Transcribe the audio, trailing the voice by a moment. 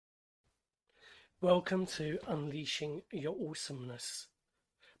Welcome to Unleashing Your Awesomeness.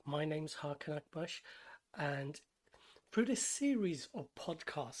 My name's Harkan Akbash, and through this series of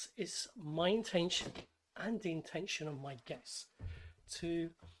podcasts, it's my intention and the intention of my guests to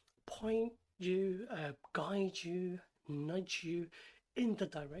point you, guide you, nudge you in the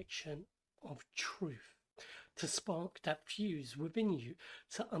direction of truth, to spark that fuse within you,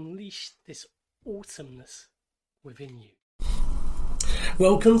 to unleash this awesomeness within you.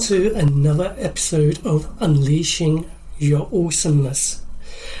 Welcome to another episode of Unleashing Your Awesomeness.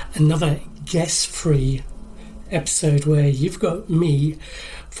 Another guest-free episode where you've got me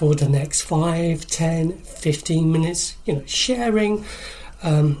for the next 5, 10, 15 minutes, sharing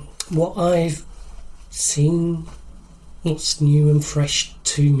what I've seen, what's new and fresh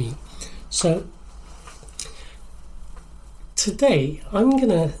to me. So today I'm going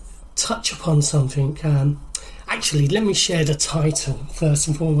to touch upon something. Actually, let me share the title first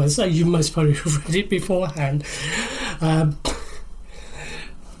and foremost. So you most probably read it beforehand.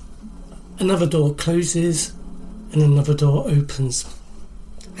 Another door closes and another door opens.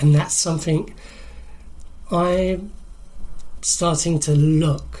 And that's something I'm starting to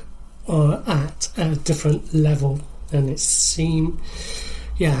look at a different level. And it seemed,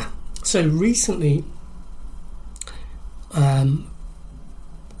 So recently, I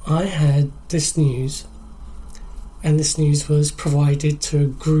had this news. And this news was provided to a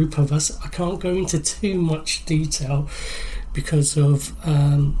group of us. I can't go into too much detail because of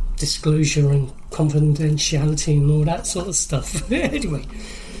disclosure and confidentiality and all that sort of stuff. Anyway,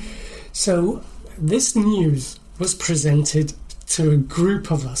 so this news was presented to a group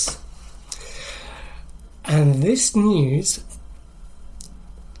of us. And this news,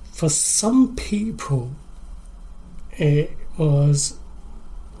 for some people, it was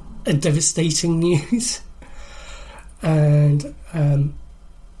a devastating news. And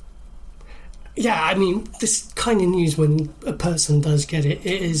this kind of news, when a person does get it,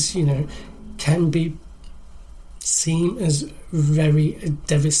 it is, can be seen as very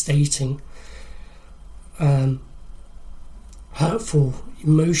devastating, hurtful,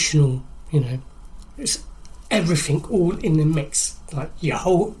 emotional, it's everything all in the mix. Like your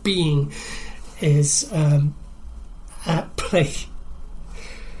whole being is at play.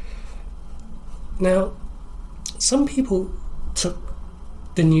 Now, some people took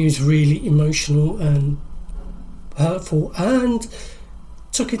the news really emotional and hurtful and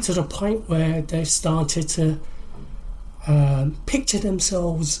took it to the point where they started to picture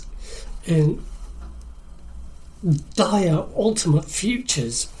themselves in dire ultimate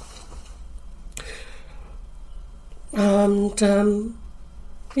futures. And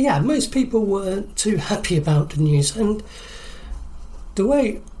most people weren't too happy about the news. And the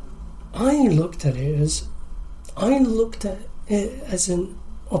way I looked at it is, I looked at it as an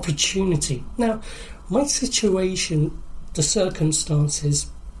opportunity. Now, my situation, the circumstances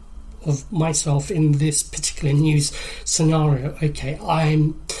of myself in this particular news scenario, okay,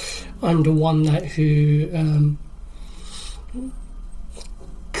 I'm the one who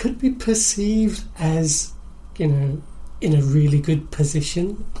could be perceived as, in a really good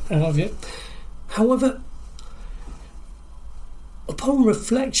position of it. However, upon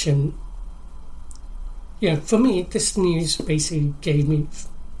reflection, for me, this news basically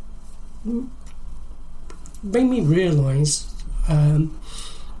made me realise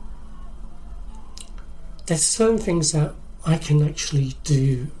there's certain things that I can actually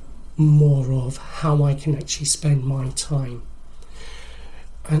do more of, how I can actually spend my time.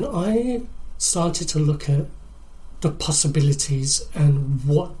 And I started to look at the possibilities and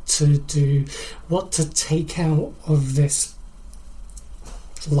what to do, what to take out of this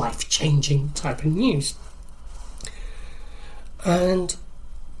life-changing type of news. And,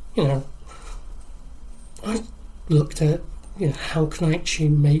 I looked at, how can I actually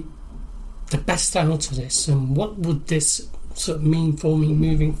make the best out of this, and what would this sort of mean for me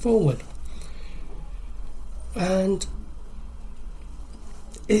moving forward? And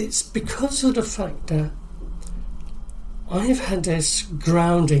it's because of the fact that I've had this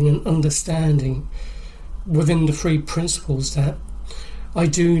grounding and understanding within the 3 principles that I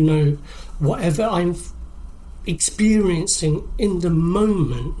do know whatever I'm experiencing in the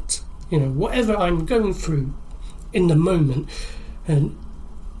moment, whatever I'm going through in the moment, and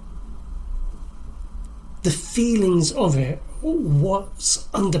the feelings of it, what's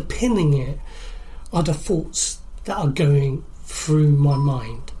underpinning it, are the thoughts that are going through my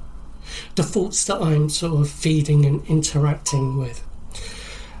mind, the thoughts that I'm sort of feeding and interacting with.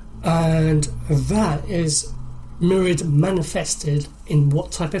 And that is mirrored, manifested in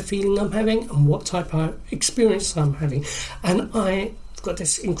what type of feeling I'm having and what type of experience I'm having. And I've got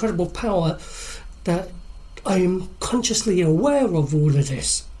this incredible power that I'm consciously aware of all of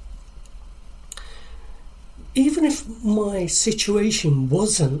this. Even if my situation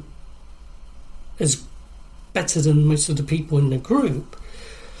wasn't as better than most of the people in the group,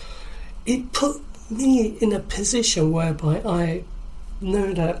 it put me in a position whereby I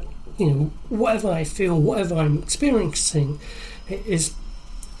know that, whatever I feel, whatever I'm experiencing, it is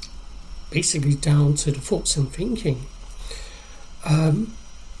basically down to the thoughts I'm thinking.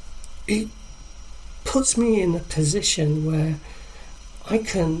 It puts me in a position where I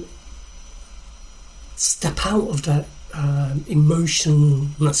can step out of that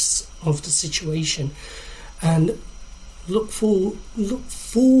emotionless of the situation and look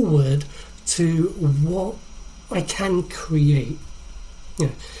forward to what I can create.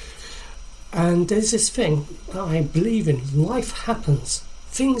 And there's this thing that I believe in: life happens,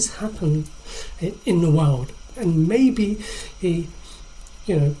 things happen in the world, and maybe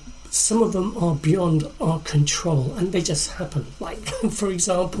some of them are beyond our control and they just happen. Like, for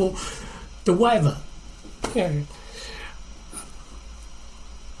example, the weather.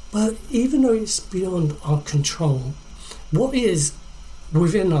 But even though it's beyond our control, what is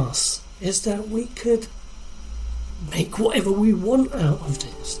within us is that we could make whatever we want out of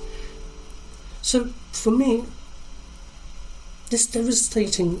this. So for me, this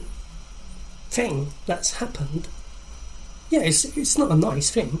devastating thing that's happened, it's not a nice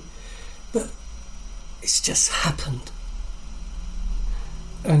thing, but it's just happened.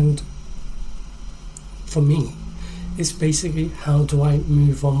 And for me, it's basically, how do I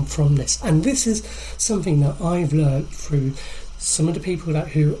move on from this? And this is something that I've learned through some of the people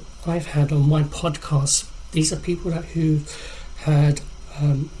who I've had on my podcast. These are people who had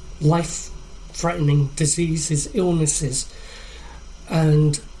life-threatening diseases, illnesses,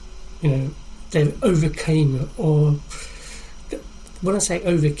 and they overcame it. Or when I say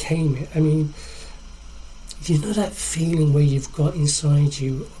overcame it, I mean, that feeling where you've got inside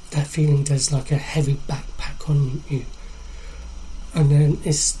you, that feeling there's like a heavy backpack on you, and then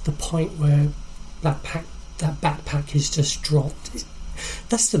it's the point where that backpack is just dropped.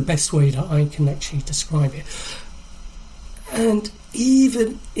 That's the best way that I can actually describe it. And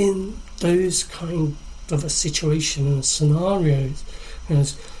even in those kind of a situation and scenarios,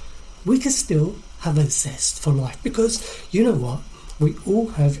 we can still have a zest for life, because you know what? We all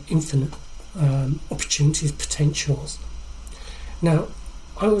have infinite opportunities, potentials. Now,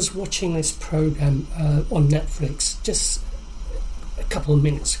 I was watching this program on Netflix just a couple of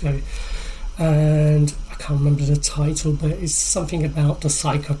minutes ago, and I can't remember the title, but it's something about the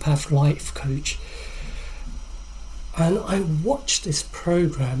psychopath life coach. And I watched this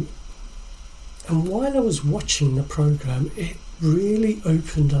program, and while I was watching the program, it really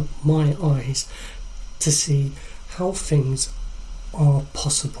opened up my eyes to see how things are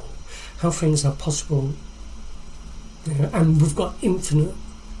possible. And we've got infinite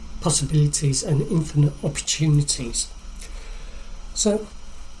possibilities and infinite opportunities. So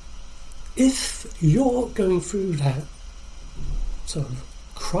if you're going through that sort of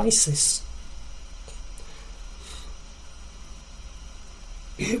crisis,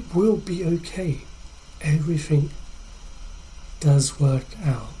 it will be okay. Everything does work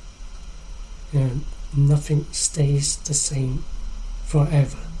out. Nothing stays the same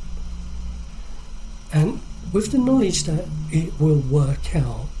forever. And with the knowledge that it will work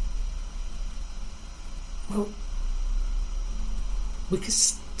out, well, we can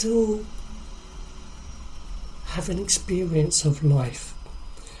still have an experience of life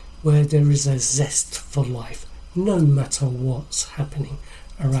where there is a zest for life, no matter what's happening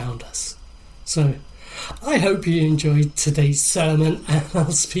around us. So, I hope you enjoyed today's sermon, and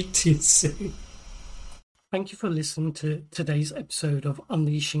I'll speak to you soon. Thank you for listening to today's episode of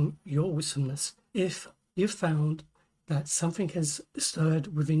Unleashing Your Awesomeness. If you found that something has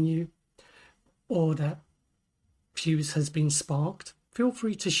stirred within you, or that fuse has been sparked, feel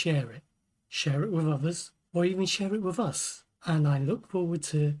free to share it. Share it with others, or even share it with us. And I look forward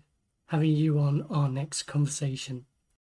to having you on our next conversation.